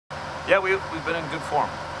Yeah, we've been in good form,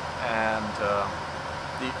 and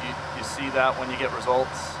you see that when you get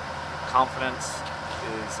results. Confidence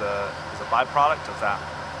is a byproduct of that.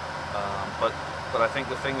 But I think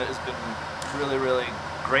the thing that has been really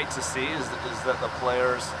great to see is that the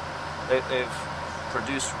players, they've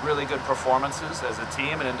produced really good performances as a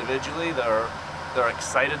team and individually. They're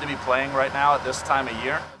excited to be playing right now at this time of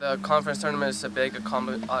year. The conference tournament is a big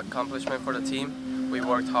accomplishment for the team. We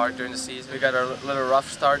worked hard during the season. We got a little rough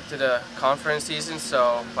start to the conference season,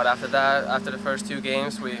 but after that, after the first 2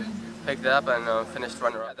 games, we picked it up and finished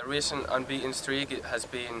runner-up. The recent unbeaten streak has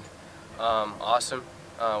been awesome.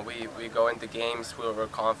 We go into games where we're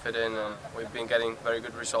confident, and we've been getting very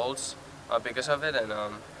good results because of it, and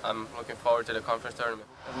I'm looking forward to the conference tournament.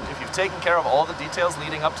 And if you've taken care of all the details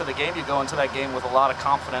leading up to the game, you go into that game with a lot of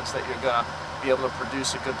confidence that you're going to be able to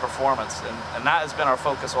produce a good performance. And that has been our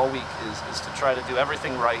focus all week, is to try to do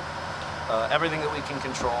everything right, everything that we can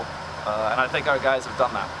control, and I think our guys have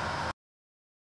done that.